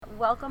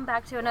welcome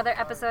back to another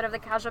episode of the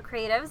Casual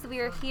Creatives. We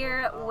are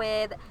here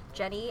with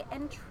Jeni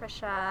and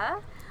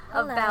Tricia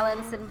of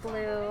Balance and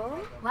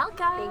Bloom. Welcome.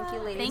 Thank you,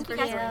 ladies, for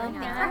joining us.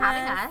 Thanks for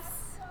having us.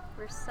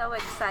 We're so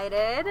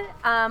excited.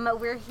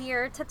 We're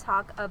here to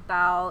talk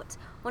about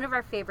one of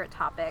our favorite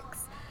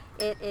topics.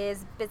 It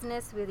is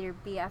business with your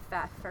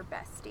BFF or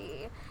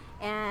Bestie.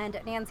 And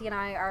Nancy and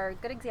I are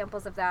good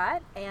examples of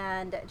that,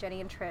 and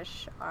Jeni and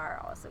Trish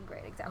are also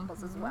great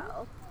examples as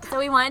well. So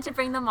we wanted to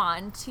bring them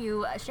on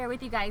to share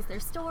with you guys their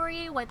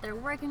story, what they're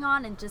working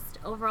on, and just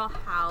overall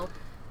how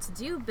to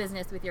do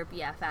business with your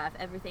BFF,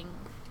 everything,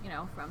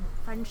 from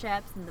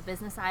friendships and the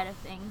business side of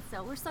things.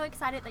 So we're so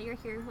excited that you're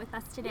here with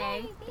us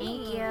today. Yay,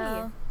 Thank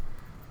you.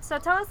 So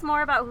tell us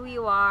more about who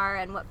you are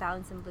and what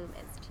Balance and Bloom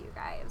is to you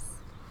guys.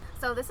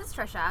 So this is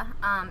Tricia.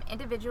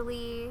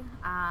 Individually,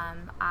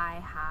 I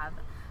have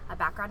a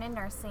background in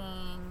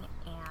nursing,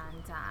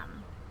 and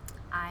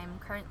I'm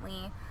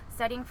currently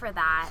studying for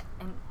that.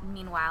 And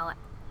meanwhile,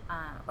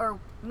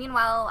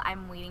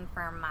 I'm waiting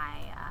for my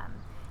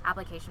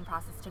application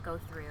process to go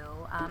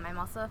through. I'm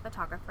also a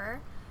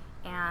photographer,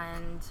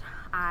 and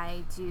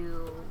I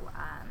do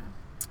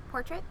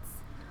portraits.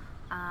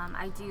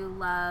 I do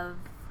love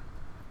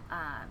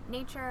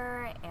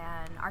nature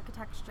and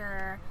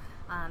architecture,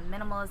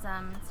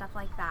 minimalism, stuff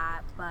like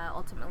that, but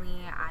ultimately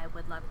I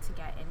would love to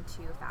get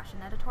into fashion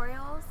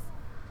editorials.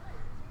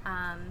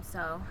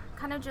 So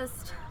kind of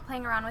just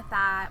playing around with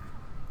that,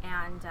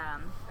 and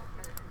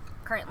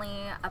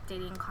currently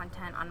updating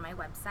content on my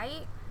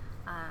website,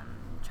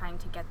 trying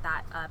to get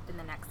that up in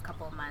the next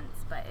couple of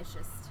months, but it's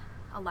just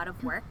a lot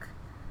of work.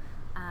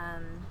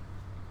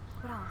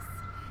 What else?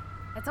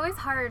 It's always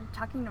hard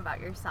talking about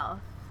yourself.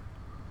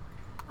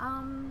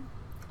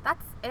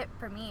 That's it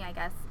for me, I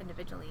guess,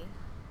 individually.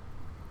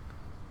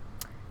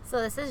 So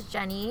this is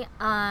Jeni.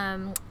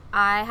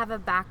 I have a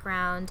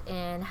background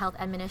in health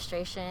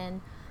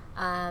administration.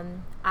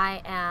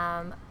 I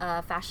am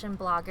a fashion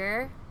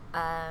blogger.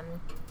 I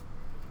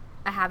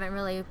haven't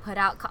really put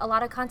out a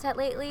lot of content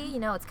lately.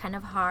 It's kind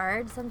of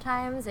hard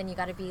sometimes, and you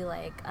got to be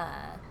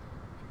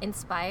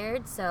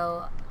inspired.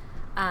 So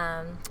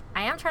I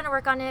am trying to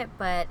work on it,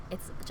 but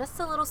it's just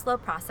a little slow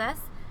process.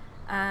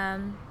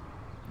 And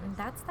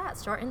that's that.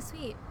 Short and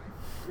sweet.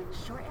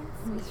 Short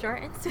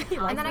and sweet.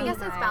 And then I guess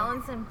it's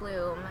Balance and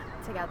Bloom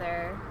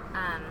together.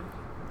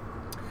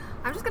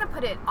 I'm just gonna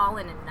put it all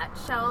in a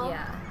nutshell.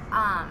 Yeah.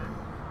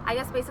 I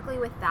guess basically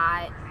with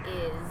that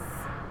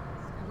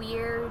is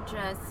we're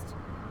just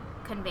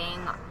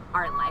conveying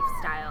our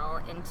lifestyle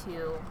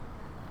into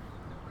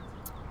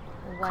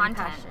One content.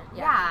 passion.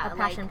 Yeah, A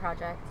passion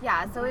project.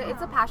 Yeah, so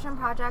it's a passion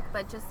project,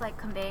 but just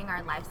conveying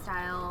our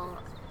lifestyle,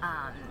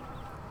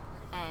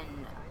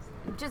 and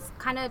just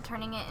kind of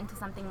turning it into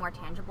something more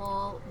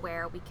tangible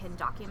where we can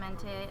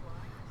document it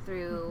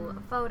through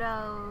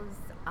photos,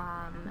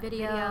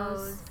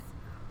 videos.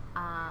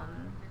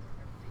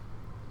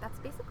 That's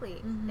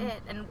basically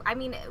it. And I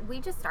mean, we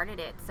just started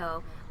it,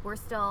 so we're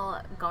still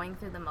going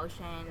through the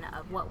motion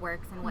of what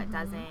works and what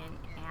doesn't,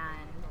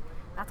 and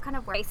that's kind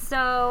of where. Okay,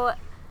 so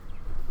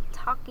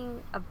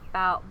talking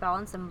about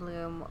Balance and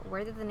Bloom,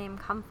 where did the name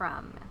come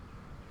from?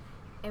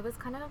 It was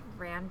kind of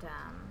random.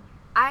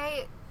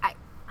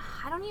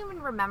 I don't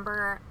even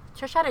remember.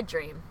 Trish had a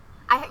dream.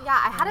 I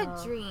had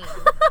a dream.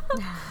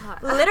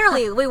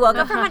 Literally, we woke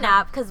up from a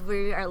nap because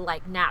we are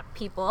nap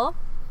people,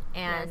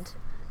 and Yes.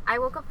 I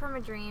woke up from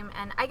a dream,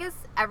 and I guess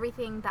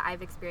everything that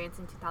I've experienced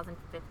in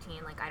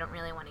 2015, I don't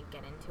really want to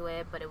get into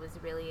it, but it was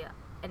really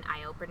an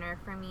eye-opener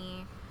for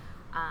me.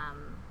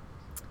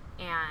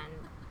 And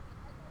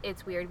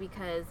it's weird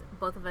because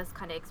both of us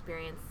kind of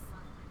experienced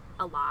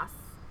a loss,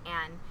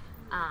 and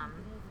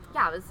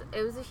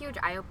it was a huge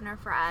eye-opener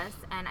for us.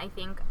 And I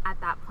think at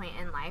that point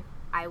in life,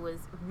 I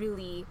was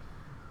really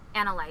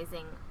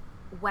analyzing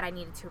what I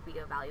needed to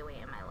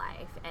reevaluate in my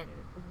life and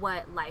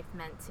what life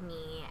meant to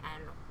me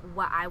and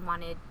what I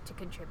wanted to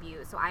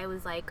contribute. So I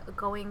was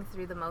going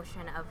through the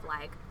motion of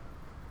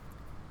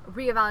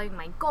reevaluating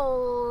my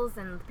goals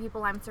and the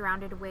people I'm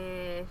surrounded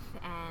with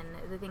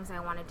and the things I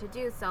wanted to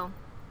do. So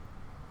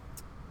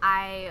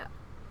I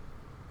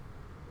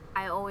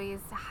always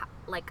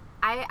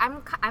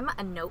I'm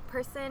a note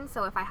person,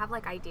 so if I have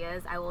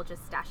ideas, I will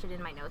just stash it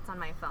in my notes on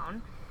my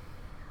phone.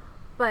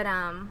 But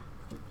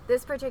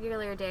this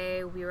particular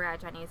day, we were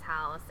at Jeni's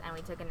house and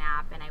we took a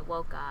nap, and I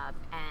woke up,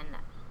 and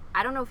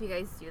I don't know if you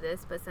guys do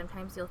this, but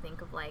sometimes you'll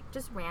think of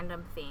just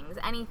random things,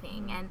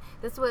 anything. And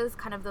this was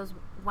kind of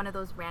one of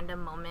those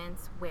random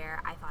moments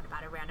where I thought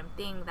about a random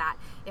thing that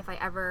if I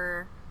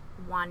ever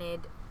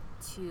wanted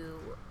to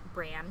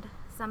brand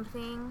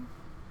something,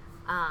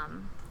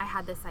 I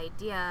had this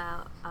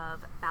idea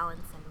of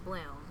Balance and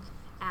Bloom.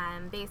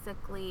 And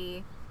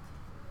basically,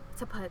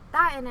 to put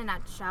that in a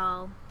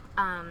nutshell,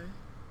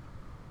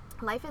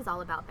 life is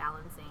all about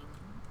balancing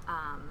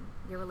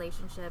your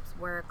relationships,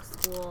 work,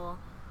 school,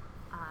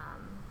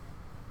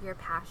 your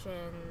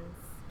passions.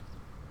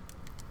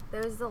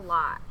 There's a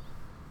lot.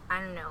 I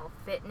don't know,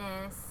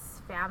 fitness,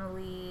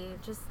 family,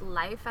 just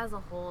life as a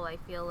whole. I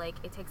feel like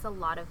it takes a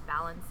lot of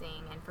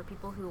balancing, and for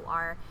people who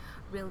are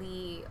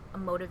really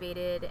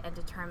motivated and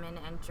determined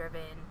and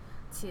driven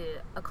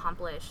to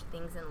accomplish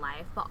things in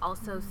life, but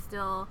also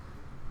still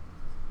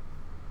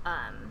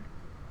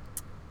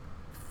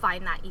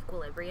find that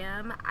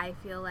equilibrium, I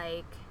feel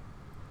like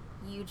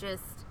you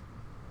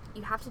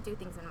have to do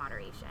things in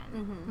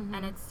moderation.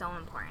 And it's so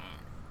important.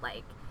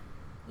 Like,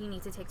 you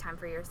need to take time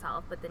for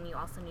yourself, but then you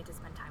also need to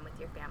spend time with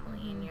your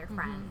family and your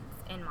friends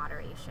in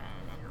moderation,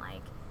 and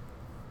like,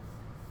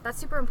 that's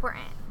super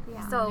important.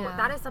 So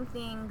that is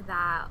something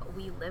that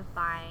we live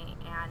by,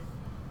 and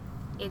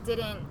it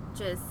didn't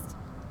just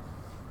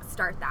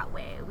start that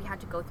way. We had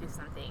to go through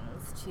some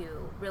things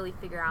to really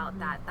figure out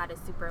that is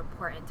super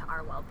important to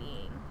our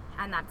well-being,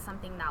 and that's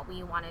something that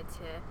we wanted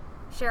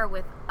to share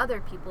with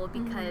other people,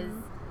 because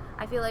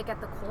I feel like at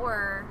the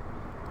core,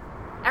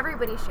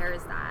 everybody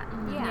shares that.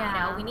 You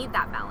know, we need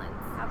that balance.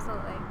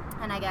 Absolutely.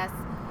 And I guess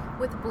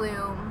with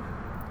Bloom,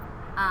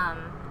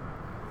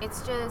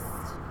 it's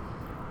just,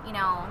 you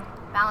know,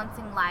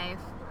 balancing life,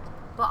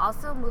 but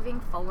also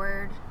moving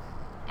forward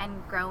and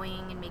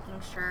growing and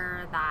making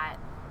sure that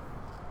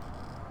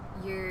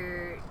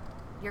you're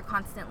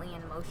constantly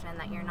in motion,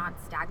 that you're not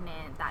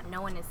stagnant, that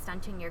no one is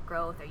stunting your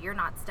growth, or you're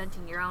not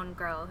stunting your own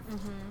growth.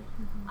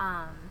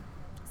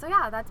 So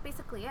yeah, that's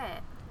basically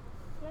it.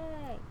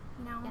 Yay.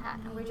 You know, Yeah,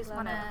 and we just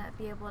love want to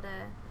be able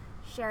to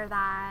share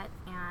that,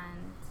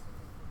 and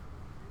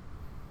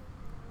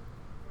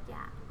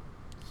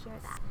share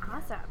that.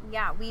 Awesome.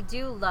 Yeah, we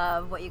do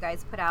love what you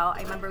guys put out.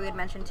 I remember we had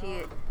mentioned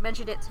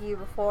it to you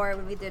before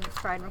when we did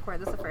try and record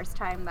this the first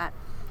time, that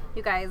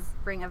you guys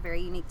bring a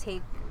very unique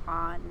take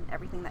on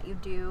everything that you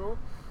do.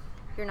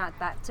 You're not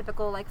that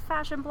typical like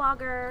fashion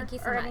blogger Thank you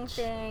so or much.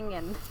 anything,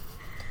 and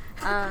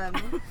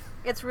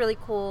it's really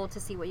cool to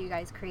see what you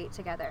guys create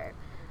together.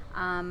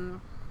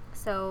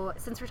 So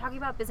since we're talking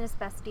about business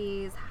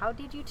besties, how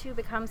did you two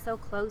become so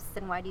close,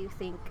 and why do you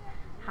think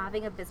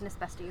having a business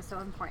bestie is so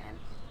important?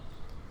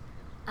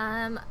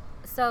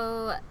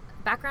 So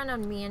background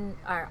on me and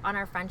on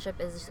our friendship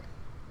is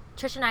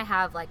Tricia and I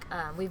have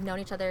we've known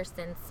each other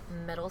since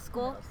middle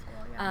school.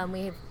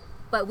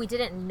 But we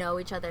didn't know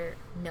each other.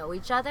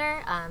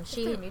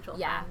 She mutual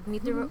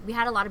we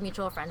had a lot of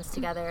mutual friends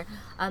together.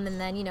 And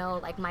then, you know,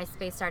 like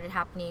MySpace started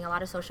happening, a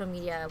lot of social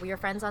media. We were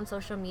friends on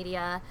social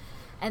media.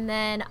 And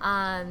then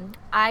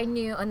I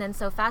knew, and then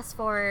so fast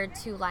forward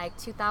to like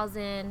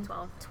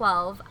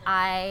 2012,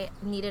 I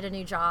needed a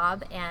new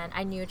job, and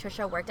I knew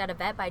Tricia worked at a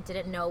vet, but I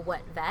didn't know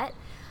what vet.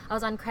 I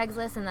was on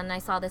Craigslist, and then I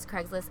saw this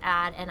Craigslist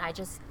ad, and I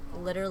just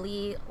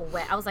literally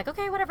went. I was like,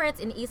 okay, whatever, it's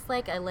in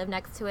Eastlake, I live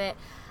next to it.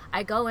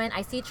 I go in,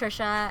 I see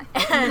Tricia,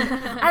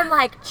 and I'm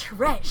like,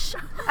 Trish,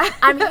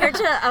 I'm here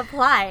to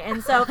apply.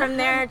 And so from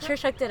there,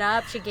 Trish hooked it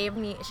up. She gave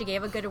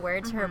a good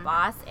word to her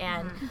boss,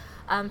 and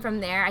from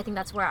there, I think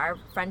that's where our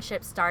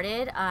friendship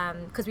started,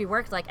 because we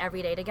worked like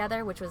every day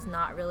together, which was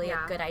not really a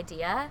good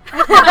idea.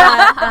 But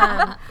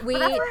But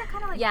that's where it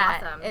kind of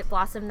blossomed. It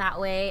blossomed that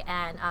way,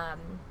 and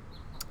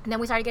then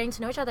we started getting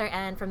to know each other,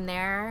 and from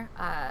there,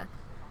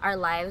 our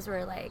lives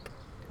were like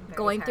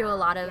going through a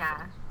lot of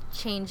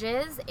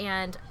changes,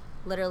 and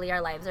literally our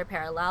lives are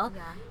parallel.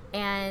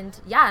 And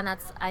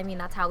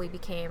that's how we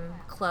became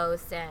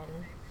close.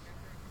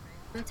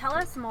 And Tell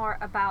us more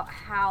about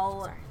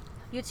how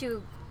you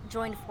two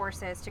joined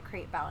forces to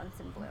create Balance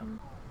in Bloom.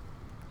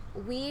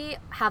 we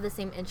have the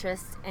same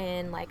interests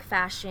in like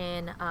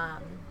fashion,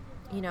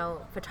 you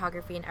know,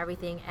 photography and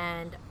everything.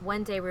 And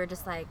one day we were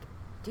just like,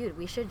 dude,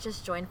 we should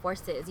just join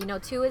forces. You know,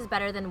 two is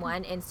better than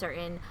one in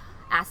certain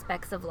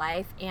aspects of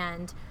life.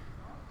 And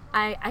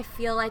I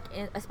feel like,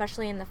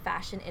 especially in the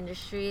fashion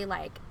industry,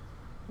 like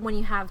when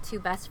you have two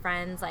best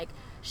friends, like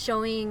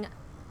showing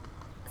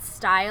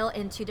style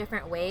in two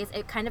different ways,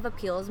 it kind of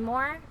appeals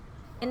more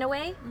in a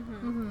way.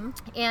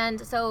 And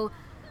so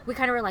we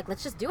kind of were like,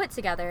 let's just do it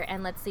together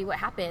and let's see what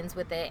happens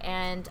with it.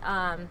 And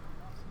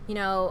you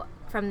know,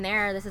 from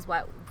there, this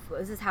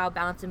is how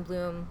Balance in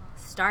Bloom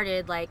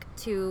started, like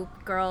two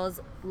girls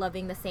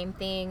loving the same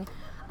thing,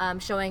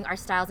 showing our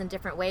styles in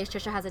different ways.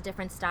 Tricia has a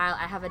different style,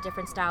 I have a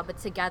different style, but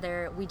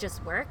together we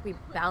just work, we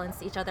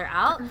balance each other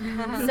out.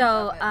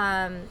 So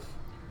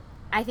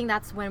I think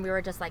that's when we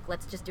were just like,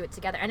 let's just do it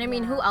together. And I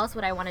mean, who else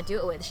would I want to do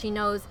it with? She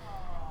knows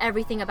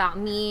everything about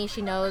me.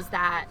 She knows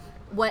that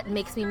what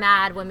makes me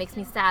mad, what makes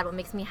me sad, what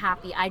makes me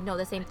happy. I know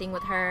the same thing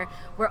with her.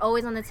 We're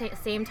always on the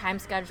same time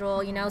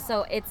schedule, you know?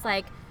 So it's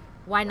like,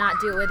 why not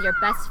do it with your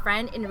best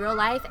friend in real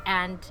life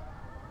and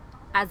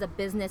as a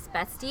business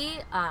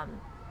bestie?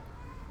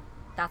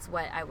 That's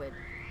what I would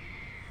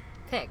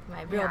pick,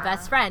 my real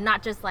best friend,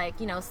 not just like,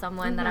 you know,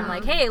 someone that I'm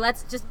like, hey,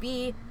 let's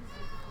do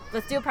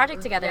a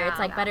project together. It's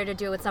like better to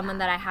do it with someone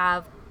that I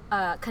have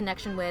a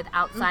connection with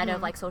outside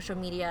of like social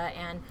media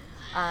and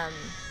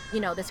you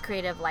know, this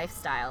creative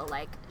lifestyle.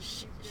 Like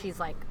she's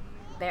like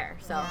there,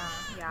 so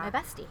my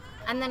bestie.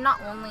 And then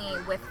not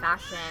only with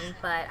fashion,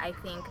 but I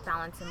think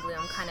Balance in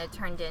Bloom kind of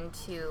turned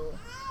into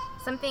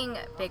something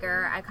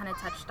bigger. I kind of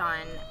touched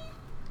on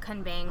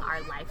conveying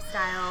our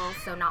lifestyle.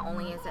 So not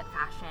only is it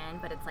fashion,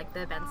 but it's like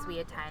the events we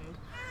attend,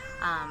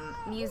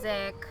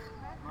 music,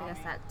 I guess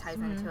that ties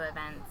into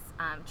events,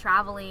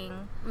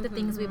 traveling, The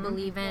things we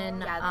believe in.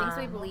 things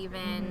we believe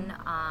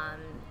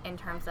in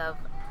terms of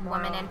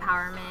women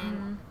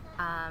empowerment,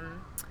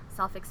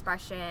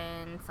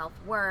 self-expression,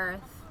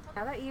 self-worth.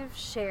 Now that you've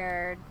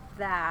shared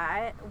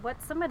that,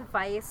 what's some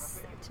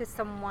advice to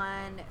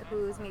someone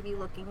who's maybe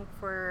looking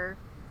for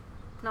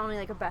not only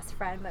like a best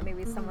friend, but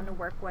maybe someone to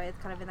work with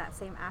kind of in that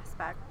same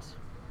aspect?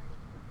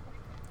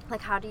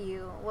 Like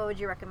what would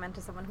you recommend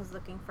to someone who's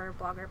looking for a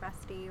blogger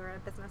bestie or a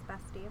business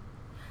bestie?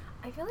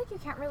 I feel like you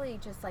can't really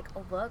just like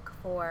look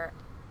for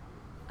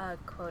a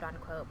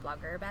quote-unquote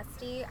blogger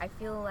bestie. I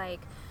feel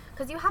like,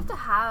 because you have to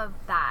have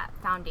that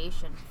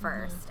foundation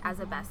first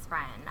as a best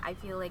friend. I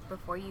feel like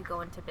before you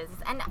go into business,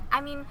 and I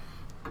mean,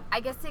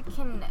 I guess it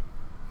can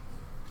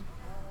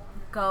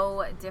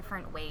go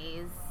different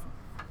ways,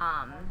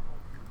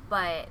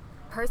 but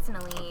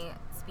personally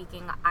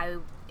speaking,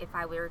 if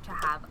I were to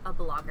have a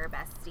blogger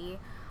bestie,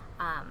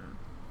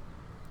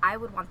 I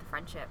would want the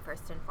friendship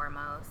first and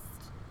foremost,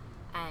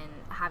 and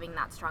having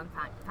that strong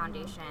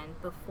foundation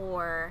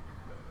before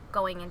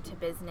going into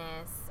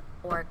business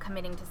or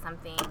committing to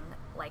something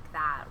like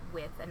that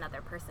with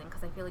another person,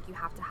 because I feel like you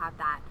have to have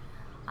that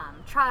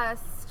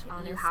trust.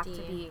 Honesty. You have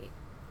to be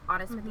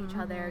honest with each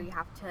other. You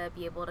have to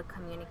be able to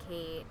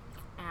communicate,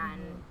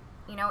 and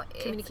you know,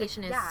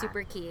 Communication is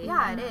super key.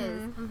 Yeah, it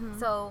is.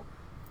 So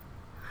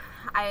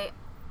I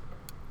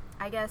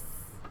guess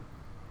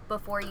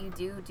before you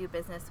do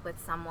business with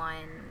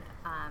someone,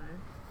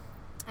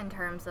 in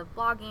terms of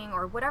blogging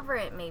or whatever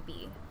it may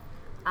be,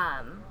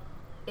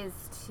 is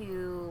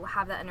to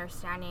have that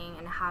understanding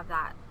and have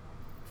that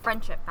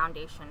friendship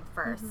foundation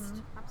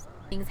first. Absolutely.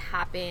 Things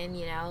happen,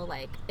 you know,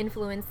 like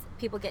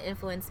people get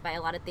influenced by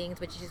a lot of things,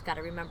 but you just got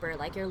to remember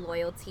like your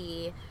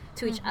loyalty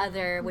to each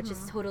other, which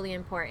is totally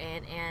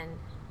important. And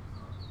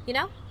you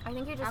know, I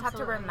think you just have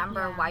to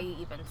remember why you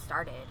even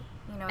started,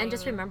 you know, and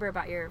just remember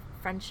about your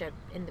friendship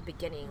in the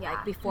beginning,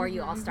 like before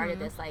you all started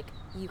this, like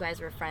you guys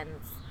were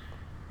friends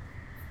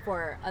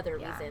for other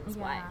reasons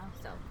why.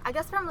 So I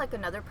guess from like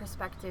another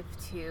perspective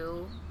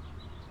too,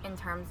 in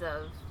terms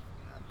of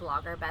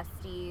blogger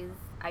besties,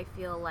 I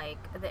feel like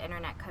the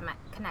internet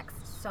connects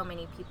so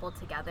many people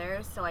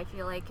together. So I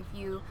feel like if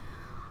you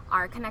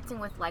are connecting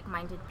with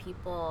like-minded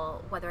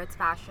people, whether it's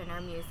fashion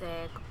or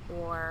music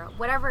or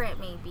whatever it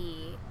may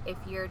be, if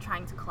you're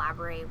trying to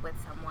collaborate with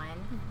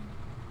someone,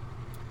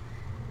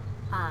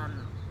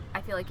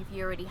 I feel like if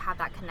you already have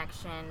that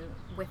connection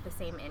with the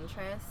same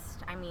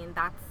interest, I mean,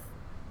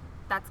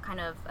 that's kind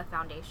of a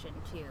foundation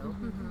too,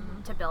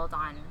 to build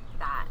on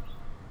that.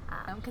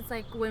 Because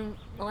like when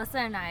Melissa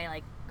and I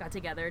like got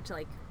together to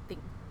like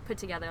put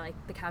together like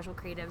the Casual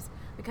Creatives,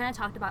 we kind of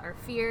talked about our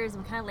fears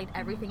and kind of laid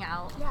everything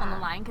out on the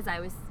line, because I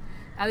was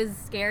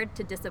scared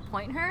to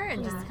disappoint her,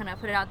 and just kind of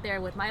put it out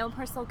there with my own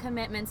personal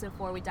commitments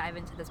before we dive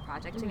into this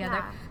project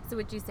together. So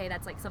would you say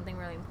that's like something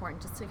really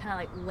important, just to kind of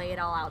like lay it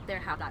all out there,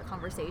 have that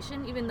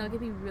conversation, even though it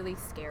could be really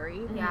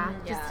scary?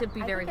 Just to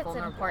be very vulnerable.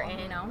 It's important,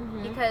 you know,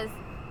 because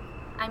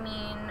I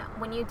mean,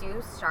 when you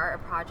do start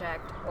a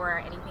project or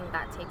anything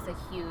that takes a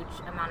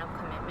huge amount of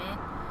commitment,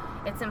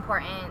 it's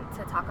important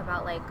to talk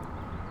about like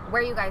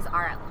where you guys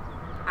are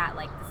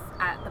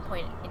at the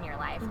point in your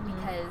life,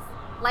 because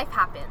life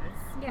happens,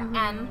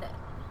 and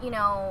you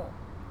know,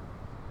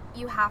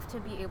 you have to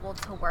be able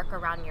to work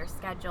around your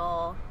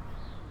schedule,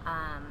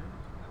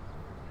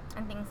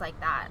 and things like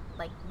that,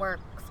 like work,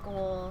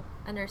 school,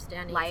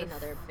 understanding life. is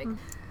another big.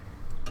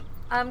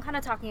 I'm kind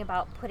of talking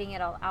about putting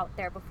it all out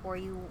there before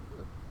you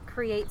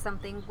create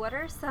something. What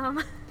are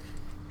some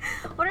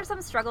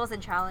struggles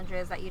and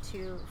challenges that you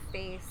two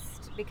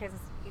faced, because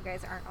you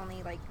guys aren't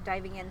only like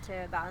diving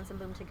into Balance and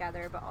Boom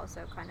together, but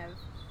also kind of,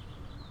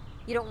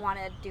 you don't want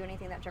to do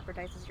anything that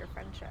jeopardizes your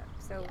friendship.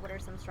 So what are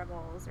some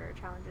struggles or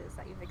challenges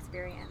that you've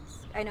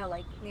experienced? I know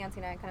like Nancy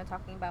and I kind of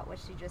talking about what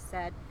she just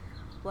said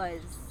was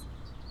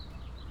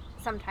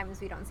sometimes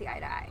we don't see eye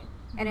to eye,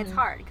 and it's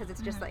hard because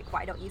it's just like,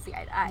 why don't you see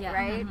eye to eye,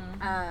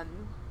 right?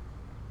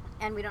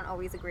 And we don't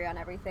always agree on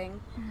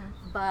everything,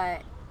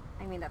 but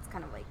I mean, that's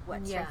kind of like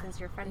what strengthens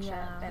your friendship.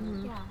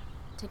 And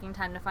taking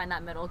time to find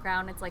that middle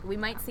ground. It's like we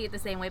might see it the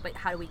same way, but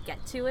how do we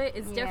get to it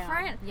is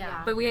different.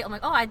 But I'm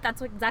like,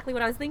 that's exactly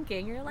what I was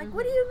thinking. You're like,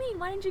 what do you mean?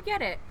 Why didn't you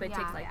get it? But it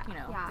takes like, you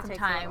know, some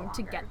time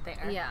to get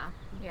there.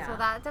 So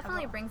that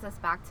definitely brings us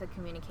back to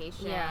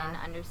communication,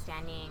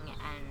 understanding,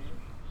 and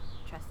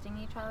trusting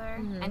each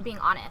other, and being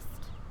honest.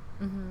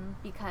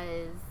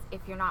 Because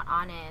if you're not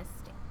honest,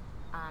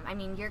 I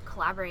mean, you're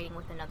collaborating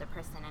with another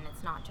person, and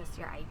it's not just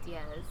your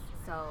ideas.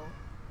 So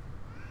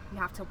you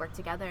have to work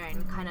together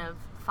and kind of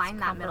find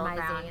that middle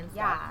ground. And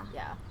stuff.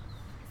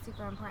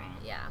 Super important.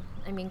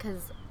 I mean,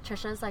 because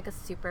Trisha's like a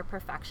super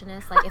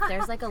perfectionist. Like if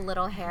there's like a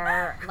little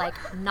hair like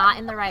not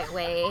in the right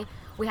way,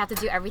 we have to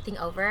do everything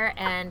over.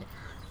 And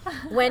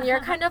when you're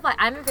kind of like,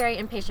 I'm a very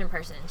impatient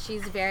person.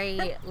 She's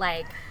very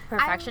like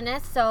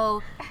perfectionist.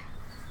 So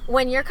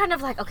when you're kind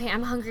of like, okay,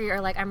 I'm hungry,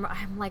 or like I'm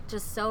like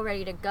just so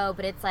ready to go,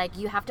 but it's like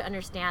you have to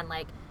understand,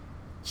 like,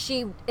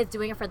 she is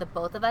doing it for the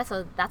both of us,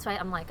 so that's why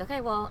I'm like,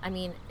 okay, well, I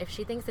mean, if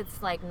she thinks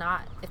it's like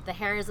not, if the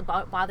hair is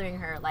bothering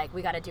her, like,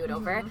 we got to do it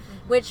over,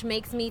 which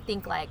makes me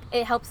think, like,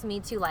 it helps me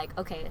to, like,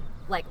 okay,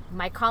 like,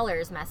 my collar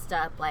is messed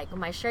up, like,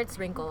 my shirt's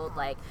wrinkled,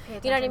 like,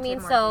 you know what I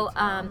mean? So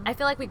I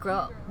feel like we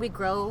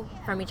grow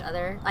from each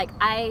other. Like,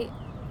 I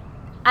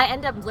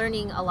end up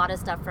learning a lot of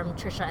stuff from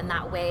Tricia in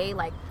that way,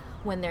 like,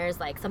 when there's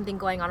like something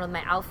going on with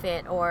my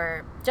outfit,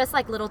 or just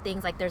like little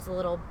things, like there's a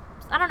little,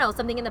 I don't know,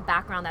 something in the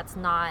background that's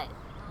not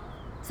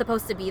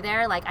supposed to be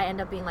there, like, I end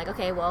up being like,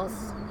 okay, well,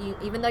 you,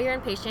 even though you're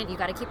impatient, you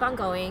got to keep on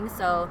going.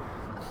 So,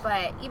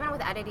 but even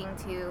with editing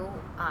too,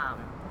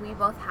 we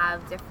both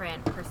have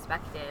different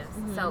perspectives.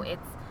 So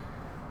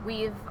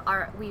we've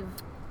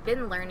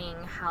been learning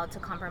how to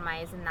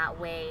compromise in that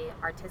way,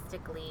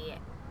 artistically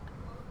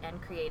and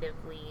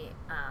creatively,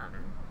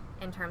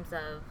 in terms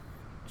of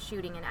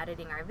shooting and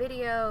editing our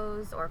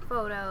videos or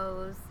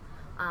photos.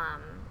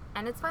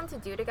 And it's fun to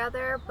do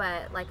together,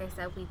 but like I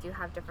said, we do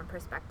have different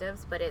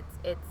perspectives, but it's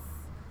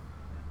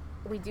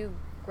we do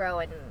grow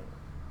and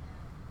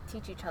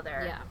teach each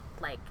other,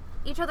 like,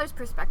 each other's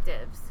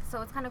perspectives.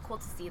 So it's kind of cool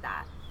to see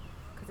that,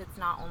 because it's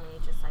not only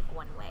just like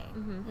one way.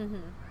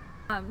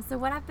 So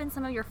what have been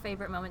some of your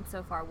favorite moments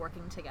so far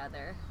working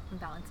together in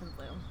Balance and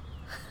Bloom?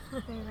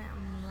 Favorite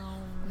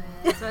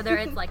moment. So whether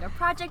it's like a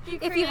project you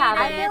created, If you have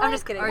any, I'm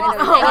just kidding. or We just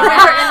know we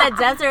were in the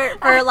desert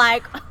for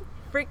like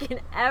freaking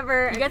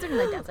ever. you guys are in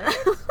the desert.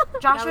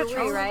 Joshua Tree,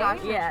 Tree, right?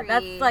 Joshua Yeah, Tree.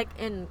 that's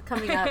like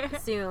coming up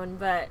soon,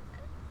 but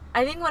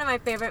I think one of my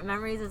favorite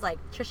memories is, like,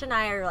 Tricia and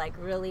I are like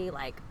really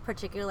like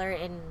particular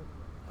in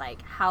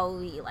like how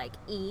we like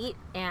eat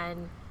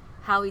and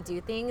how we do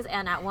things.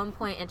 And at one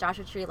point in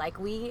Joshua Tree, like,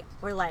 we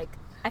were like,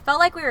 I felt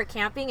like we were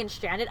camping and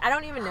stranded. I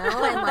don't even know.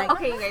 And like,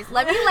 Okay, you guys,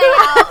 let me lay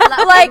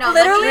out. like, no,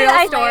 literally,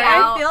 I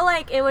I feel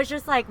like it was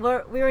just like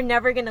we were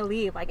never gonna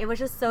leave. Like, it was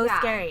just so Yeah.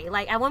 scary.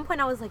 Like, at one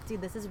point I was like, dude,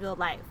 this is real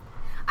life.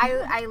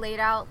 I laid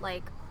out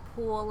like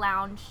pool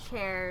lounge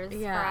chairs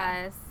for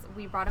us.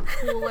 We brought a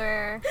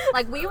cooler.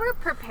 Like, we were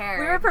prepared.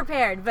 We were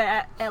prepared,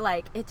 but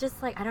like, it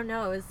just, like, I don't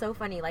know, it was so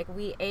funny. Like,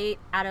 we ate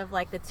out of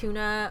like the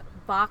tuna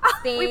box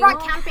thing. We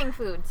brought camping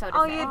food, so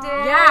to say. you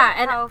did? Yeah,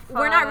 and How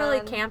we're not really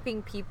fun.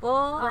 camping people.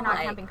 We're not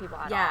like, camping people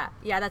at yeah, all.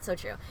 Yeah, that's so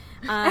true.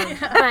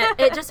 But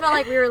it just felt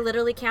like we were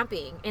literally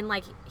camping in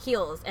like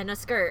heels and a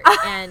skirt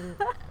and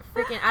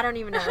freaking, I don't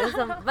even know. It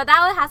was but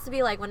that has to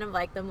be like one of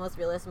like the most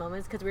realist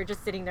moments, because we were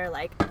just sitting there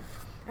like,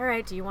 all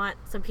right, do you want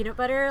some peanut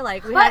butter?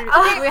 Like, we had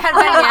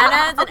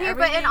bananas and Okay,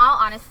 everything. but in all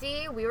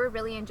honesty, we were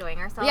really enjoying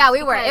ourselves. Yeah,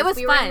 we were. It because was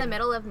we were in fun. the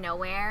middle of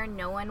nowhere.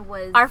 No one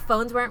was. Our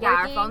phones weren't yeah,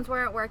 working. our phones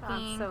weren't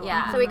working. so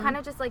Yeah. So we kind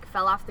of just like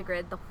fell off the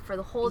grid for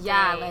the whole day.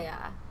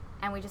 Yeah.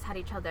 And we just had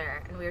each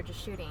other, and we were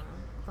just shooting.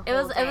 It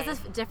was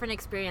a different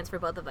experience for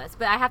both of us,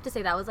 but I have to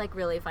say that was like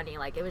really funny.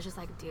 Like, it was just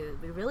like, dude,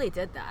 we really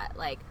did that,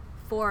 like,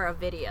 for a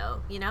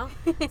video, you know?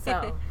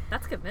 So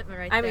That's commitment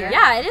right I there. mean,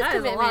 yeah, it is That a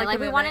lot commitment. of Like, we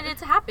commitment. wanted it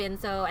to happen,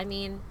 so I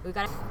mean, we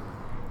got to.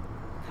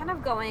 Kind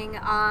of going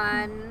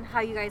on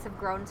how you guys have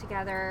grown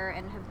together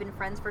and have been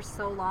friends for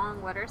so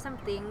long, what are some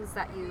things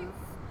that you've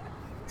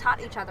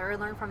taught each other or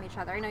learned from each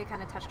other? I know you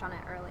kind of touched on it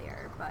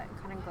earlier, but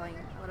kind of going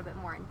a little bit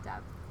more in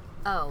depth.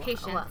 Oh,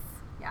 Patience. well,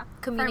 Yeah.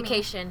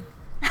 communication.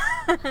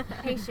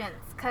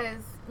 Patience,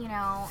 because, you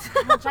know,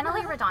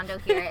 Jenilee Redondo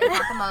here is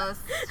not the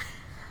most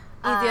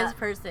Easiest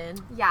person.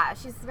 Yeah,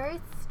 she's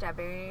very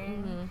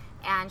stubborn,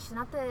 and she's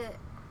not the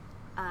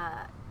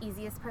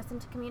easiest person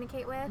to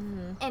communicate with.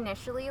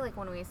 Initially, like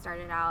when we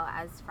started out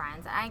as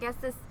friends, and I guess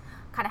this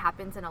kind of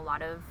happens in a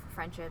lot of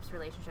friendships,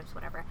 relationships,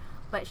 whatever,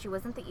 but she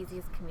wasn't the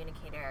easiest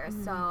communicator.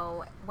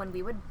 So when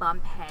we would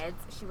bump heads,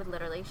 she would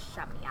literally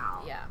shut me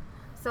out. Yeah.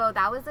 So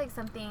that was like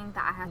something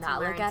that I had Not to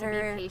learn look at to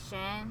her. be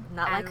patient.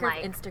 Not and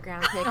like her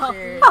Instagram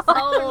pictures.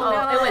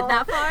 Oh, it went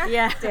that far?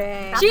 Yeah.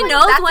 Dang. She when-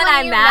 knows that's when when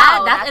I'm you mad.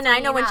 know. That's That's and when I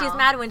know you when she's know.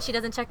 mad when she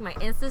doesn't check my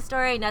Insta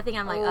story. Nothing.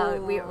 I'm like,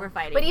 oh, we're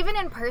fighting. But even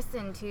in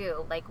person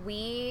too, like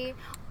we.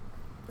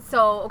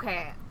 So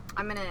okay,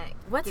 I'm gonna.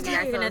 What give story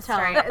you are you guys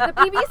gonna a tell? story. The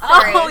PB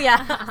story. Oh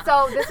yeah.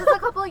 So this was a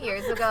couple of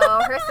years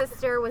ago. Her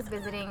sister was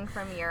visiting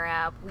from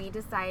Europe. We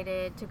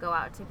decided to go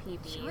out to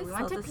PB. always We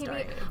went to tells the PB.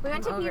 story. We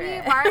went to I'm over PB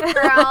it. Bar and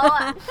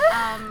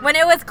Grill. When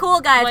it was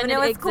cool, guys. When When it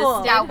it was cool.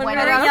 existed. Yeah, when when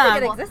we it were was young.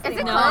 cool. Exists Is it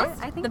anymore.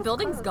 closed? I think The it's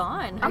building's closed.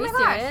 gone. Oh Are my you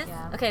gosh. serious?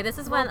 Yeah. Okay, this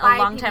is We'll when a buy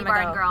long PB time Bar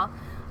and ago.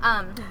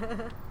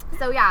 Grill.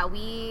 So yeah,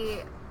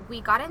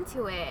 we got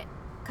into it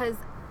because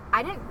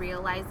I didn't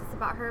realize this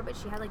about her, but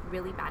she had like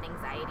really bad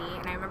anxiety,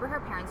 and I remember her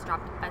parents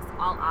dropped us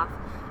all off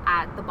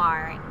at the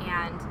bar,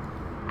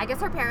 and I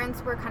guess her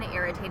parents were kind of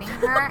irritating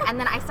her, and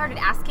then I started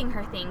asking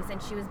her things,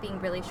 and she was being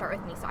really short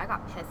with me, so I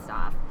got pissed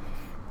off,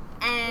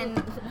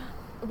 and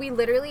we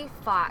literally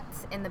fought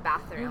in the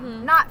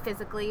bathroom, not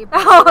physically, but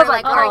we were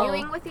like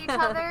arguing with each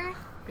other.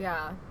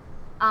 Yeah.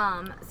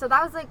 So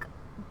that was like,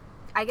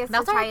 I guess That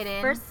to was our tie it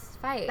in. first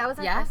fight. That was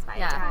our yeah? first fight.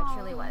 Yeah. Yeah, it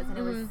truly was,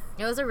 and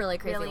It was a really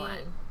crazy really, one.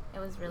 it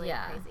was really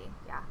Yeah. crazy.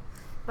 Yeah,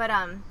 but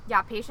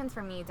yeah, patience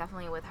for me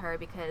definitely with her,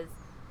 because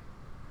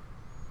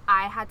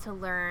I had to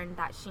learn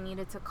that she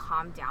needed to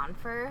calm down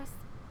first,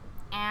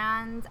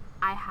 and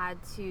I had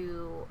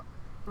to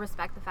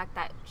respect the fact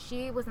that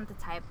she wasn't the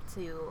type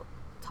to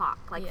talk,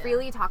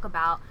 freely talk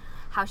about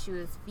how she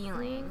was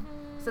feeling.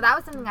 So that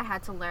was something I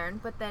had to learn.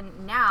 But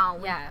then now,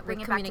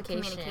 bring it back to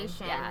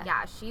communication.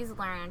 Yeah, she's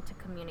learned to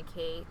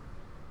communicate.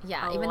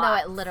 Yeah, even though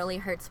it literally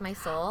hurts my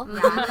soul.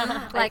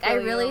 Yeah. Like, I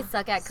really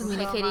suck at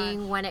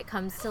communicating when it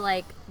comes to,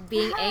 like,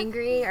 being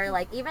angry or,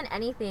 like, even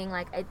anything.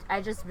 Like,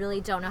 I just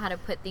really don't know how to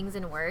put things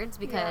in words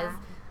because,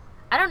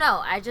 I don't know.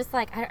 I just,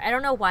 like, I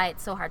don't know why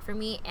it's so hard for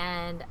me.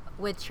 And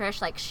with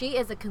Trish, like, she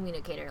is a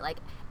communicator. Like,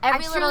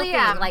 every little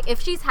thing. Like,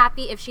 if she's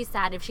happy, if she's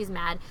sad, if she's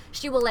mad,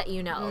 she will let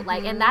you know.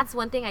 Like, and that's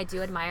one thing I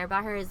do admire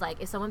about her is, like,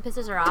 if someone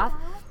pisses her off,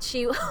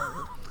 she...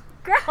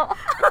 Girl.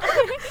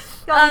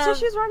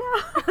 Tissues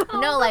right now.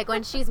 No, like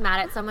when she's mad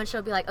at someone,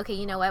 she'll be like, okay,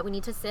 you know what? We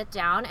need to sit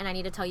down and I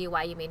need to tell you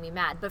why you made me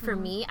mad. But for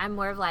me, I'm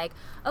more of like,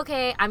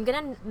 okay, I'm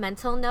going to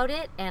mental note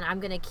it and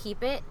I'm going to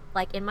keep it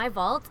like in my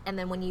vault. And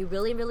then when you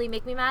really, really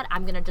make me mad,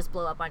 I'm going to just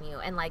blow up on you.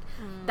 And like,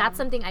 that's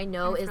something I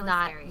know is really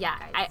not, scary,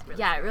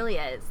 it really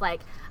is.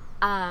 Like,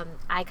 I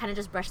kind of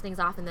just brush things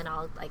off and then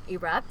I'll like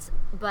erupt.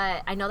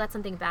 But I know that's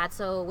something bad.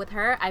 So with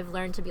her, I've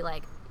learned to be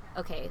like,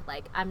 okay,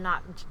 like I'm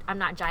not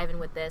jiving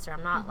with this, or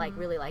I'm not like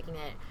really liking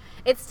it.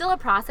 It's still a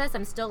process.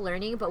 I'm still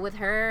learning, but with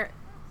her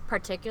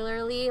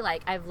particularly,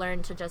 like I've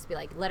learned to just be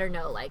like, let her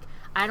know, like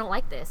I don't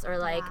like this, or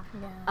like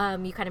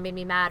you kind of made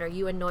me mad, or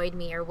you annoyed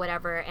me, or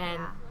whatever.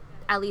 And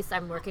at least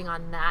I'm working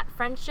on that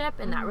friendship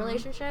and that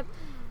relationship.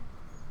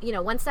 You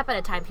know, one step at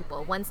a time,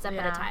 people. One step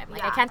at a time.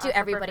 Like I can't do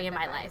everybody in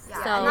my life.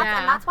 Yeah. So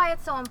and that's why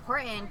it's so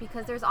important,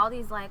 because there's all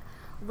these like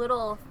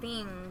little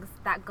things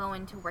that go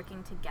into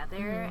working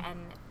together and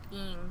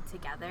being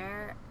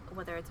together,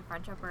 whether it's a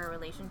friendship or a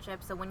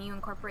relationship. So when you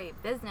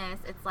incorporate business,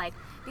 it's like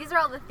these are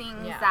all the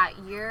things that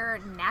you're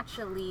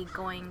naturally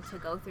going to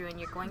go through and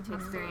you're going to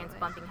experience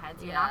bumping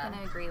heads. You're not going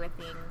to agree with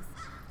things.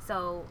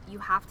 So you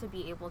have to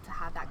be able to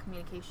have that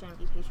communication,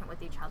 be patient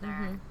with each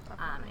other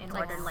in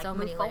order to like so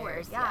move many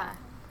forward. layers,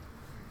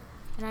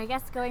 And I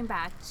guess going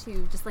back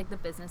to just like the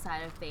business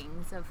side of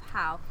things, of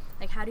how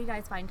do you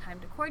guys find time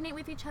to coordinate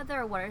with each other,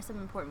 or what are some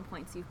important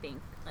points you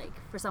think, like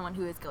for someone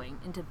who is going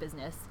into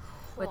business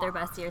with their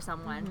bestie or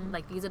someone,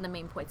 like these are the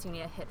main points you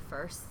need to hit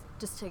first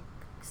just to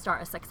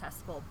start a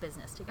successful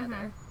business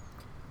together?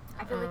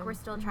 I feel like we're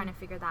still trying to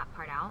figure that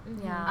part out.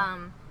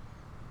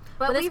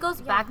 But this goes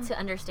back to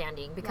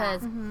understanding,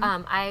 because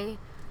I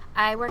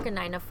work a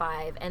 9 to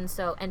 5, and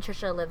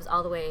Tricia lives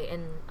all the way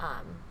in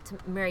to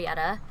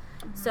Marietta,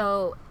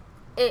 so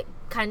it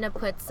kind of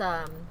puts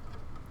not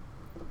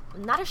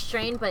a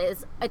strain, but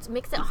it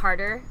makes it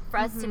harder for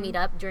us to meet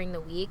up during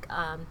the week.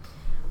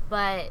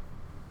 But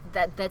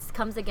that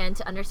comes again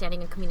to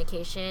understanding and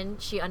communication.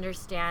 She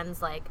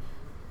understands like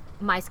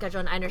my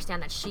schedule, and I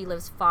understand that she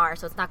lives far,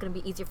 so it's not going to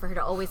be easy for her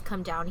to always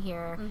come down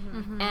here.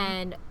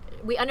 And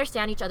we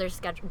understand each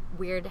other's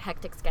weird,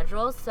 hectic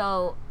schedules,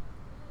 so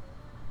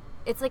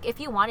it's like if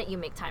you want it, you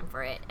make time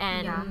for it.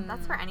 And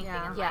that's for anything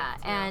in life,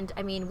 too. And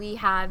I mean, we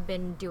have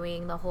been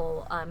doing the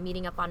whole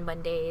meeting up on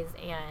Mondays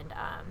and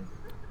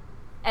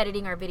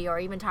editing our video, or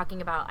even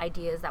talking about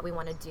ideas that we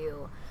want to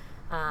do.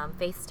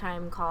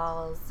 FaceTime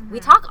calls.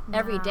 We talk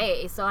every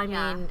day, so I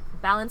mean,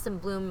 Balance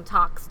and Bloom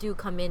talks do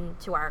come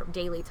into our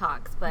daily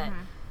talks, but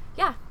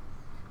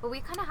But we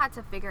kind of had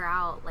to figure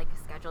out like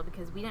a schedule,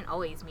 because we didn't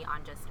always meet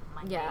on just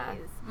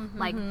Mondays.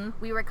 Like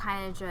we were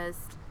kind of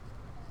just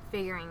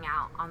figuring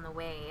out on the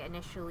way.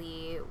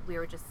 Initially, we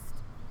were just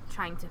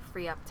trying to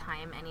free up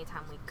time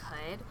anytime we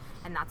could,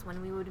 and that's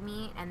when we would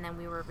meet. And then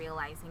we were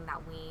realizing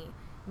that we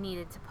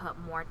needed to put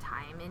more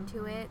time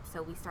into it,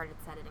 so we started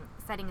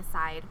setting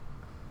aside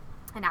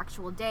an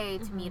actual day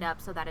to meet up,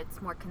 so that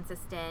it's more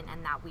consistent,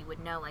 and that we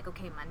would know like,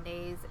 okay,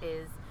 Mondays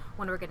is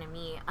when we're going to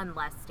meet,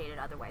 unless stated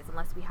otherwise,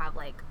 unless we have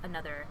like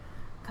another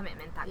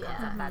commitment that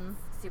comes up that's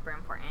super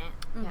important,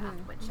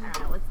 which I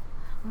don't know is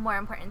more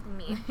important than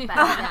me,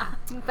 but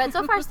but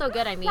so far so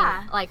good. I mean,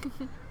 like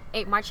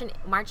March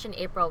and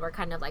April were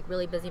kind of like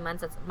really busy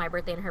months. It's my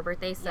birthday and her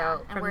birthday,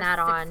 so and from we're that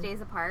 6 on,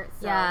 days apart,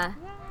 so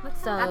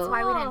so that's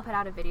why we didn't put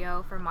out a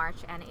video for March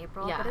and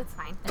April, but it's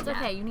fine. It's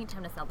okay. You need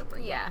time to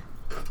celebrate.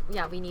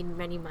 Yeah, we need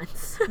many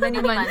months.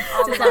 Many months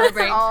to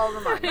celebrate. All the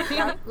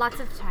months. Lots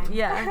of time.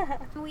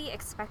 What can we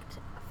expect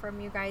from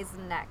you guys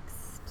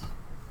next?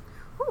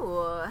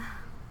 Ooh,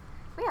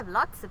 we have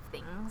lots of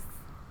things.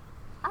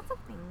 Lots of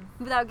things.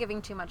 Without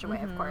giving too much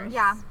away, of course.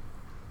 Yeah.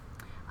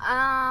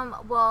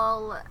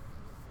 Well,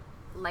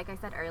 like I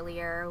said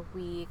earlier,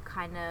 we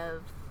kind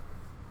of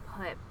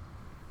put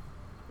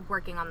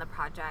working on the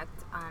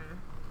project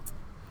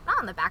not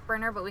on the back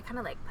burner, but we kind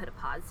of like put a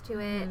pause to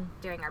it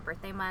during our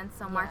birthday months.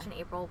 So March and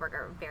April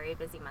were very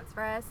busy months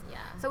for us.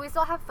 So we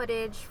still have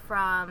footage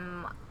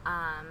from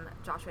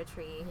Joshua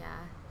Tree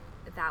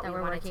that we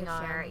wanted to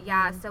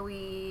share. So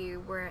we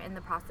were in the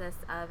process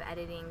of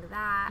editing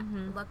that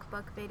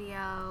lookbook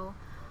video,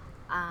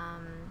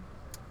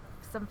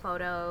 some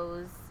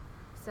photos.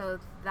 So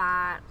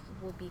that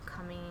will be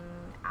coming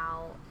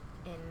out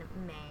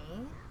in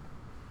May.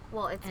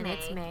 Well, it's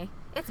May.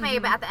 It's May,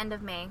 but at the end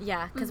of May.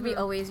 Yeah, because we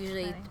always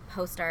usually Exciting.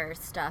 post our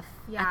stuff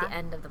Yeah. at the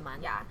end of the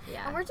month. Yeah.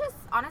 Yeah. And we're just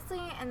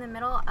honestly in the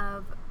middle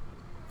of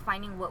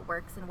finding what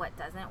works and what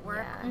doesn't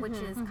work, Yeah. which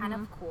is kind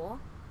of cool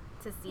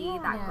to see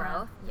that Yeah.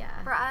 growth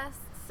Yeah. for us.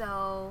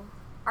 So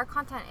our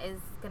content is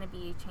going to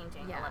be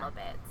changing Yeah. a little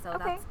bit. So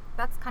Okay.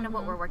 that's kind of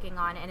what we're working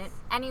on. And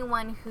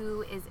anyone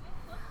who is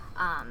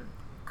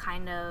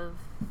kind of,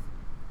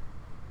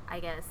 I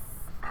guess,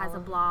 has a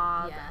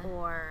blog yeah.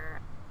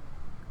 or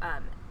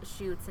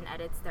shoots and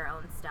edits their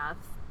own stuff,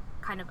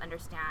 kind of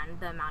understand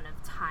the amount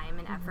of time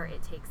and effort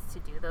it takes to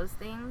do those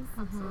things.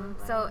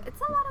 Absolutely. So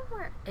it's a lot of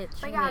work. It But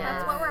truly yeah,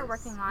 that's what is. we're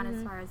working on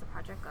as far as the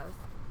project goes.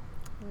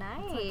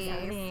 Nice.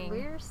 exciting.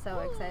 We're so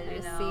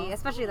excited to I know. see,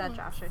 especially that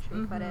Joshua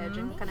Tree footage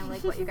and kind of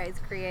like what you guys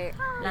create.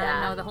 Let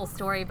them know the whole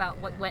story about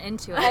what went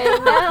into it. I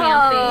know.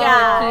 Camping,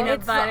 Yeah, peanut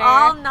it's butter.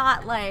 all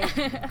not like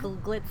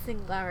glitz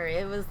and glamour.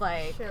 It was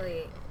like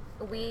Actually,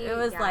 it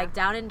was like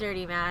down and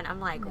dirty, man.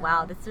 I'm like,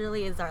 wow, this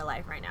really is our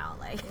life right now.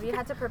 Like, we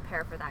had to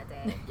prepare for that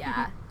day.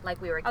 yeah,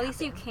 Like we were At least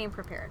you camping. came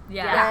prepared.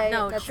 Yeah. Right?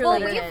 No, That's truly.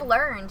 Well, we we've did.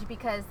 learned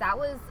because that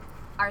was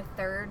our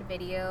third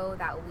video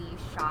that we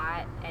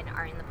shot and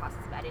are in the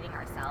process of editing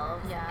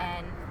ourselves. Yeah.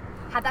 And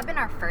had that been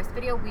our first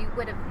video, we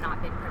would have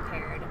not been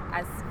prepared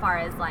as far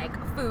as like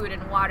food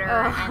and water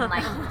and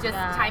like just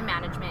Yeah. time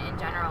management in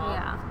general.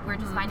 Yeah. We're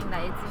just finding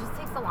that it just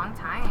takes a long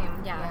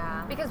time.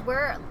 Yeah. Because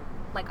we're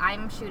like,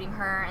 I'm shooting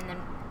her and then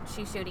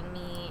she's shooting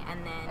me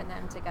and then And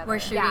then together. we're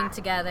shooting Yeah.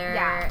 together.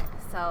 yeah.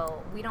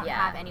 So we don't Yeah.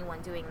 have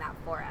anyone doing that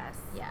for us.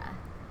 Yeah,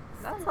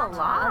 That's a That's a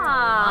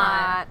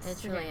lot.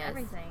 it really is.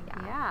 Everything.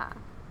 Yeah.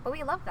 But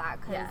we love that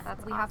because Yeah.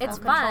 That's we have awesome. It's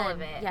full control fun.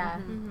 of it. Yeah,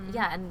 Mm-hmm.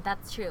 yeah, and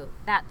that's true.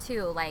 That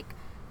too, like,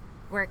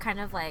 we're kind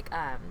of like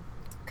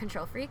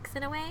control freaks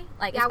in a way.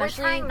 Like, Yeah, we're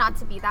especially, trying not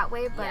to be that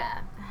way, but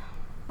Yeah.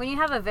 When you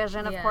have a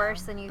vision, of Yeah.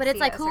 course, and you But it's see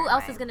like, it a who certain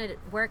else way. is gonna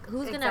work?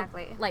 Who's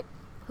Exactly. gonna like?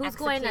 Who's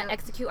going to Execute.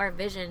 execute our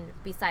vision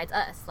besides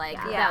us? Like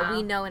Yeah. that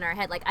we know in our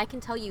head. Like I can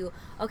tell you,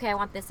 okay, I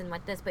want this and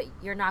want this, but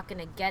you're not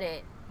gonna get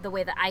it the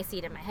way that I see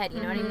it in my head.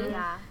 You know what I mean?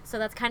 Yeah. So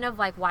that's kind of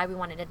like why we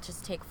wanted to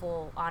just take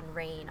full on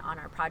reign on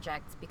our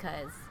project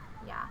because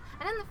Yeah.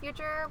 And in the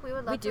future, we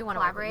would love We do to wanna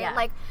work with- collaborate. yeah.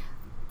 Like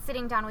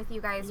sitting down with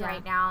you guys Yeah.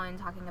 right now and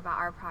talking about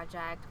our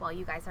project while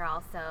you guys are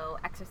also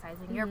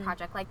exercising your Mm-hmm.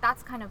 project. Like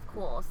that's kind of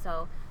cool.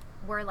 So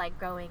we're like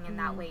growing in Mm-hmm.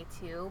 that way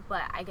too.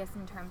 But I guess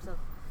in terms of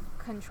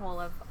control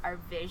of our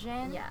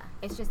vision, Yeah.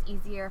 it's just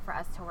easier for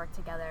us to work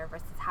together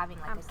versus having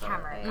like a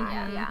camera Absolutely.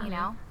 guy, Yeah. you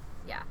know?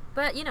 yeah.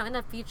 But you know, in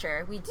the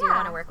future, we do Yeah.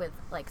 want to work with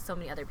like so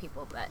many other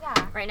people. But Yeah.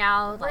 right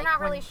now, We're like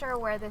not when- really sure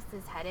where this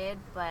is headed,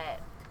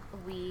 but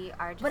we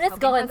are just But it's hoping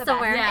going for the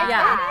somewhere. best.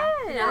 Yeah.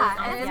 It is. Yeah. And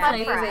And it's it's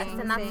fun for us, amazing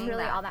and that's seeing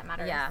really that. all that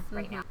matters Yeah.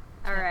 right now.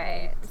 All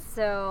right.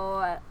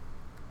 So,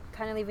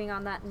 kind of leaving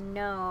on that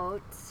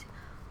note,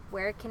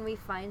 where can we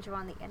find you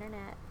on the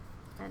internet?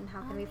 And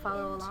how can we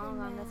follow along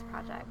on this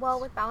project? Well,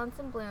 with Balance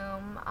and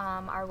Bloom,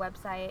 our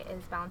website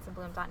is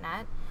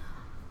balanceandbloom.net.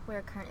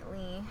 We're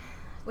currently,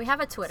 we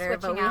have a Twitter,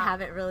 but switching we out.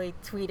 haven't really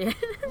tweeted.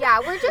 yeah,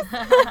 we're just,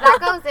 that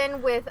goes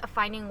in with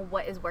finding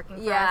what is working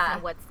for us Yeah.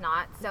 and what's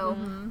not. So,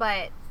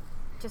 but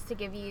just to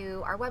give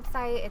you our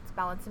website, it's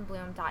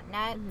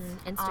balanceandbloom.net.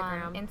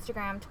 Instagram.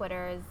 Instagram,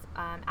 Twitter is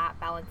at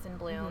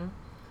balanceandbloom.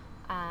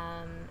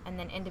 And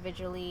then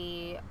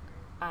individually,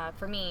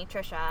 for me,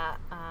 Tricia,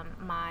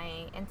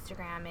 my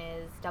Instagram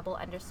is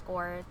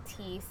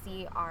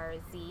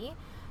 _TCRZ,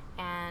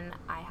 and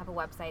I have a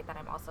website that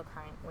I'm also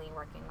currently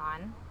working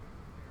on.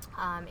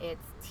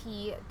 It's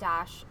t-crz.com.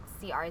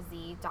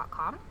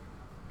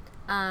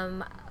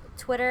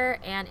 Twitter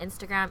and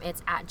Instagram,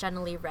 it's at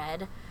Jenilee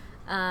Red.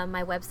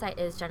 My website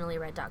is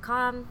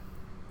jenileered.com.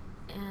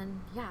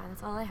 And yeah,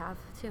 that's all I have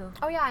too.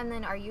 Oh yeah, and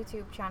then our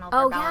YouTube channel for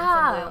Oh Balance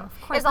yeah, and Bloom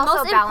of course. is The also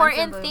most Balance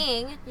and important Bloom.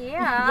 thing.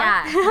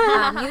 yeah.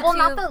 Yeah. YouTube. Well,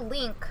 not the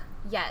link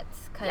yet,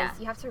 because Yeah.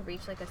 you have to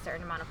reach like a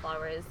certain amount of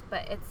followers,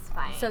 but it's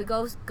fine. So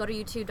go to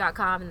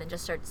youtube.com and then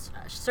just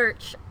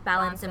search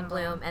Balance and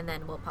Bloom, and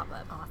then we'll pop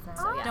up. Awesome.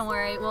 So, yeah. Don't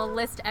worry, we'll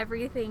list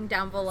everything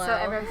down below. So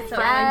everyone can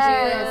find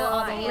find you, you,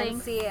 all the and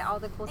links. see all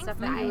the cool stuff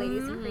that you guys.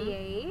 ladies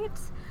create.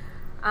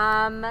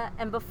 And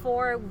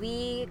before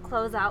we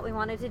close out, we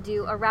wanted to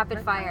do a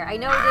rapid fire. I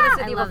know we did this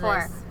with I you love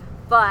before, this.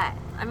 but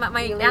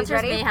My You ladies answers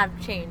ready? may have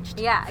changed.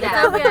 yeah, Yeah. it's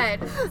all good.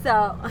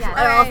 So,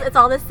 Yeah. It's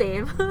all the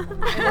same.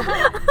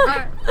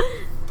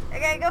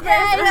 okay, go first.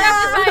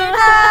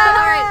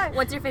 All right.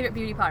 What's your favorite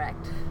beauty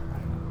product?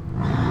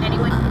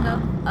 anyone can go.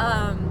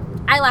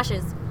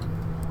 Eyelashes.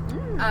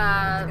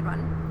 That's a good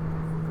one.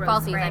 Rose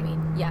Falsies, spray. I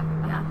mean. Yeah.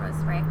 Yeah, rose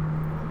spray.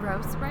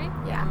 Rose spray.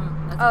 Yeah.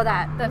 Oh,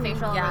 that. The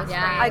facial Yeah. rose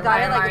Yeah. spray. I got by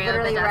it like Mario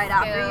literally right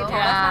Badescu. after you told us,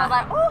 and I Yeah. was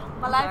like, oh,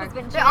 my life has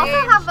been changed. They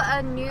also have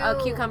a new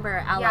Cucumber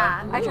aloe.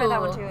 Yeah. I tried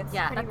that one Ooh. too. It's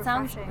Yeah. pretty That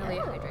sounds refreshing.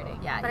 really hydrating.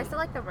 Yeah. But I still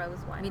like the rose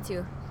one. Me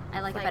too. I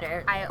like it Like,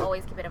 better. I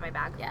always keep it in my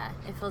bag. Yeah,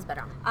 it feels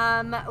better.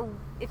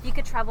 If you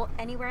could travel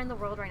anywhere in the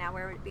world right now,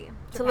 where would it be?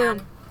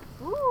 Tulum.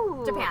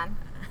 Ooh. Japan.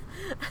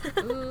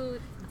 Ooh,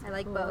 I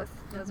like both.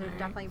 Those are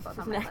definitely both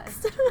on my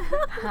Next. list.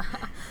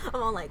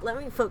 I'm all like, let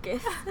me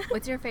focus.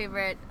 what's your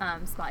favorite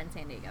spot in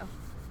San Diego?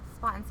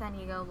 Spot in San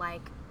Diego,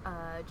 like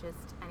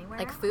Just anywhere.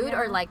 Like food Yeah.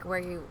 or like where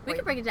you? We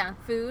could break it down.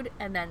 Food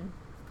and then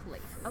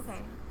place. Okay,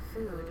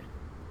 food.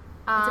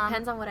 It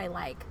depends on what I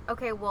like.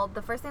 Okay, well,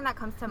 the first thing that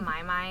comes to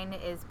my mind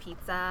is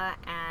pizza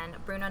and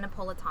Bruno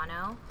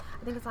Napolitano.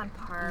 I think it's on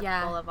Park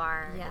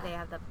Boulevard. Yeah. They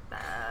have the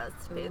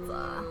best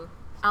pizza. Ooh.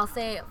 I'll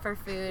say for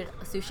food,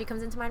 sushi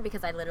comes into mind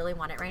because I literally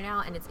want it right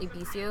now, and it's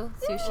Ibisu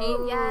Sushi.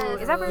 Ooh,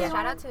 yes. Is that where you Shout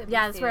want out to Bestie.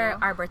 Yeah, that's where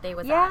our birthday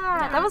was Yeah,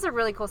 at. that was a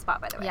really cool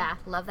spot, by the way. Yeah,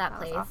 love that That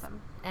was place.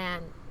 awesome.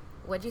 And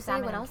what'd you say?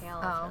 Salmon What and else? kale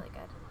Oh. is really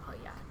good. Oh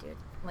yeah, dude.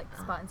 Like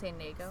spot in San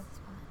Diego.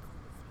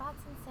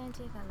 Spots in San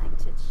Diego I like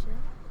to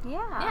chill.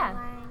 Yeah.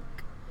 Yeah.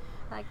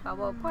 Like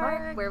Balboa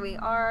Park, where we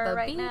are The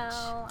right beach.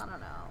 now. I don't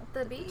know.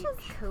 The beach is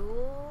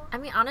cool. I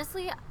mean,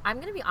 honestly, I'm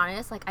gonna be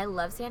honest. Like, I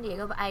love San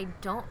Diego, but I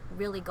don't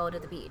really go to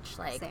the beach.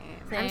 Like, Same.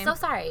 I'm Same. so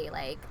sorry.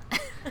 Like,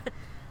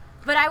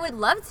 but I would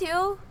love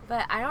to,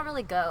 but I don't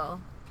really go.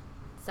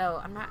 So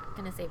I'm not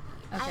gonna say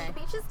beach. Okay. The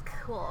beach is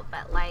cool,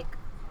 but like,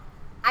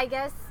 I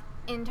guess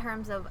in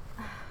terms of,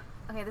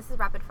 okay, this is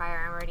rapid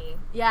fire. I'm already.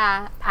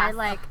 Yeah, I Pass.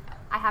 like.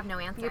 I have no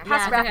answer. You're Yeah,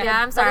 past rapid.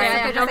 yeah, I'm sorry. But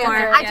Yeah, it's no okay, more.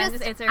 just I answer. Yeah, just,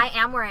 just answer. I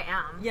am where I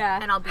am. Yeah.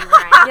 And I'll be where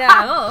I am.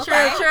 Yeah, Oh, true,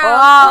 okay. true.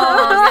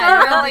 Oh,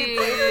 yeah,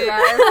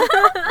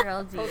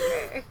 real deep.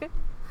 Real deep.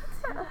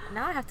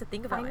 Now I have to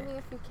think about Find it. me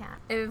if you can.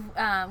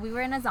 If we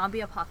were in a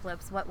zombie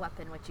apocalypse, what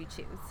weapon would you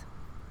choose?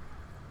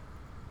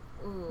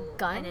 Ooh,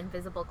 Gun? an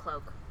invisible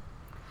cloak.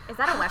 Is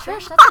that a weapon?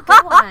 Trish, that's a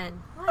good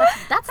one.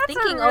 That's a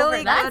thinking really over.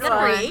 good That's one.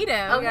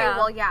 Creative. Okay, Yeah.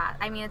 well, yeah.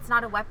 I mean, it's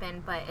not a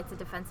weapon, but it's a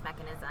defense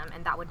mechanism,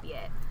 and that would be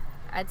it.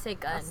 I'd say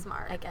gun. That's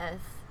smart. I guess.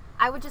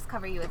 I would just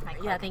cover you with my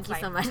cloak. Yeah, thank it's you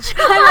so fine. much.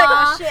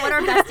 Aw, what are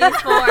besties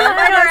for?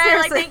 I know, Alright,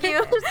 like, seriously. thank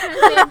you. Just gonna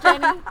say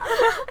Jenny.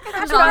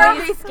 I'm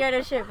gonna be scared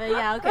of shit, but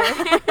yeah, okay.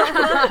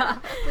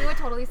 We would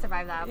totally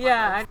survive that.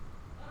 Yeah.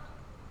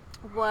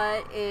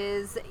 What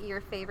is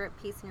your favorite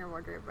piece in your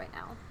wardrobe right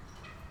now?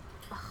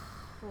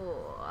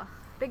 Ooh.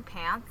 Big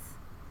pants.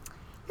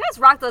 You guys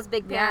rock those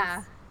big Yeah.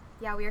 pants.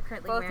 Yeah, we are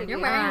currently Both wearing of You're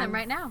you. wearing Yeah. them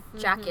right now.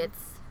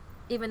 Jackets,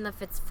 even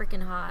if it's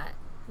freaking hot.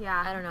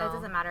 Yeah, I don't know. It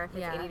doesn't matter if it's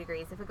Yeah. 80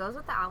 degrees. If it goes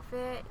with the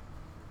outfit,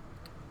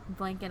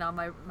 Blanking on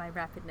my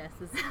rapidness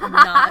is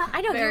not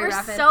I know you very were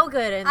rapid. so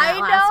good in that I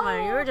last know.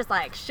 one. You were just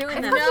like shooting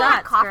it's them because we had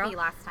shots, coffee girl.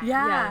 last time.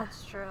 Yeah.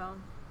 That's true.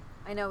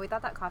 I know. We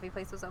thought that coffee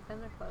place was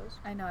open or closed.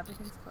 I know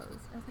everything's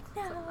closed. I was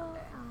like, It's a no.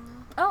 Monday.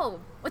 Oh,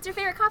 what's your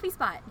favorite coffee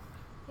spot?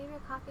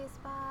 Favorite coffee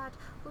spot?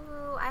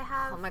 Ooh, I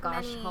have Oh my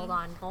gosh, many. hold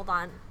on.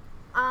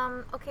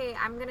 Okay,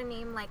 I'm gonna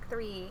name like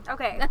 3.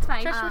 Okay. That's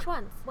fine. Trish, which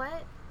ones?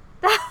 What?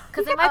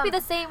 Because it might be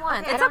the same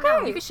ones. okay, I it's don't know.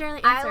 okay. You can share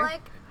the I answer.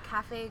 like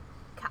cafe.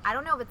 I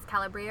don't know if it's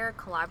Calabria or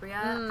Calabria.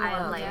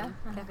 I oh, like. yeah.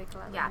 Cafe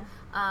Collab. Yeah.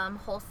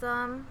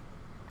 Wholesome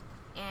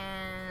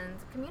and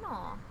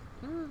communal.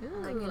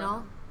 Like, you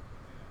know,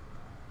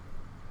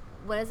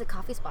 what is a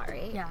coffee spot,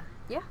 right? Yeah.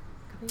 Yeah.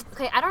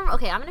 Okay,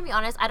 I'm gonna be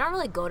honest. I don't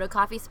really go to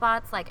coffee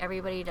spots like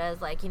everybody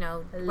does. Like, you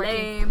know,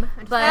 working.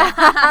 But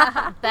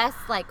best,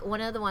 like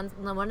one of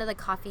the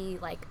coffee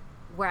like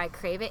where I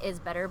crave it is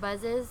Better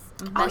Buzz's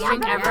best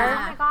drink Better ever. Buzz.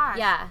 Oh my gosh.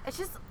 Yeah. It's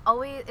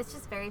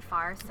just very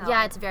far. So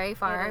Yeah, it's very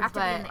far. I have to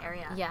be but in the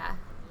area. Yeah.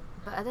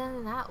 But other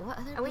than that, what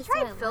other? And we pizza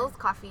tried I Phil's like?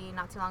 coffee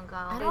not too long ago.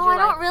 I Did don't, you I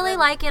don't like really them?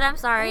 like it. I'm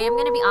sorry. I'm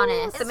gonna be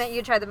honest. The mint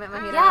you tried the mint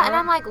mojito. Yeah, and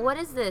I'm like, what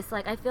is this?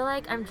 Like, I feel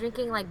like I'm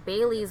drinking like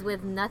Bailey's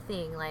with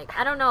nothing. Like,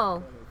 I don't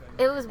know.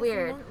 It was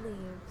weird. Mint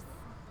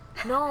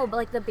leaves. No, but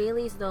like the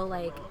Bailey's though,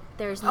 like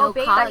there's Oh, no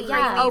Bailey's. coffee. Yeah.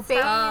 Yeah. Oh,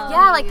 Bailey's.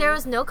 Yeah, like there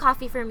was no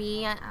coffee for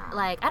me.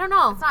 Like, I don't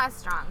know. It's not as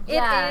strong. It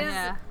Yeah. is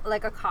Yeah.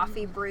 like a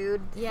coffee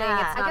brewed Yeah.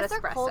 thing. It's I not guess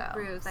espresso. their cold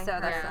brews so I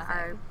that's heard the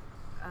are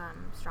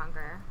thing.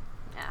 stronger.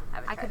 Yeah,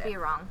 haven't I could tried be it.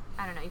 wrong.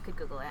 I don't know. You could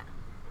Google it.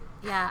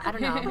 Yeah, I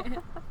don't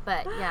know.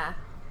 But yeah.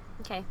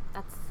 Okay,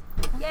 that's.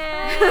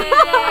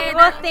 Yay!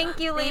 Well, thank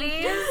you, Thank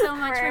ladies, you so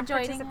much for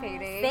joining us.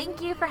 participating.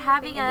 Thank you for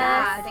having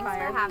Yeah, us. thanks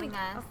for having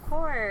us. Of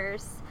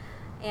course.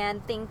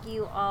 And thank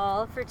you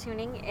all for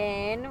tuning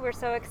in. We're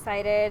so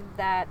excited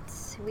that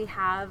we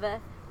have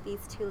these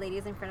 2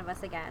 ladies in front of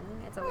us again.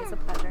 It's always a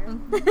pleasure.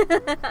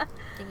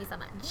 Thank you so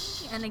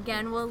much. And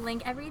again, we'll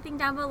link everything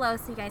down below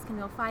so you guys can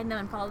go find them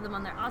and follow them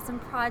on their awesome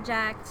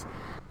project.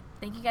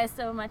 Thank you guys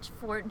so much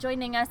for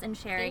joining us and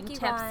sharing Thank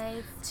you, tips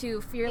guys.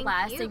 to fear Thank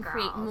less you, and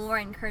create girls. more,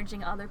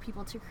 encouraging other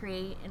people to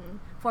create and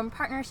form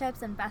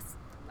partnerships and I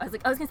was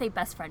gonna say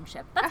best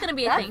friendship. That's gonna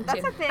be a thing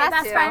That's too. a thing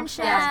best too.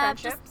 friendship.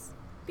 Best just friendships.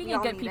 being We a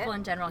all good need people it.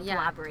 in general and Yeah.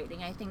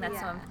 collaborating. I think that's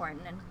so Yeah.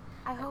 important. And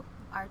I hope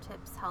our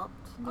tips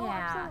helped. Oh, yeah.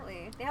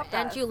 absolutely. They helped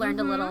And us. you learned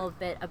a little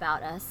bit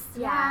about us.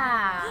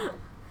 Yeah.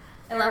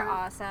 They were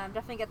awesome.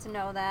 Definitely get to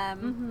know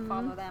them, Mhm.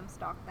 follow them,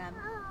 stalk them.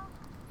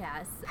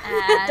 Yes.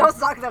 And Don't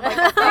stalk them like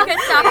that. you can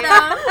stalk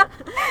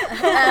them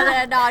in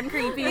a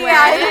non-creepy way.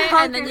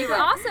 Yeah, And then you can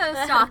also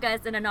stalk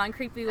us in a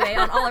non-creepy way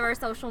on all of our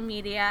social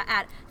media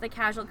at The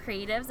Casual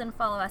Creatives and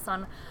follow us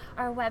on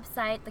our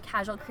website,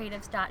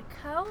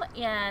 thecasualcreatives.co.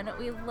 And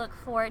we look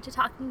forward to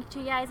talking to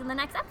you guys in the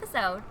next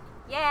episode.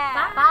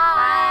 Yeah.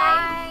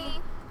 Bye.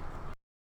 Bye.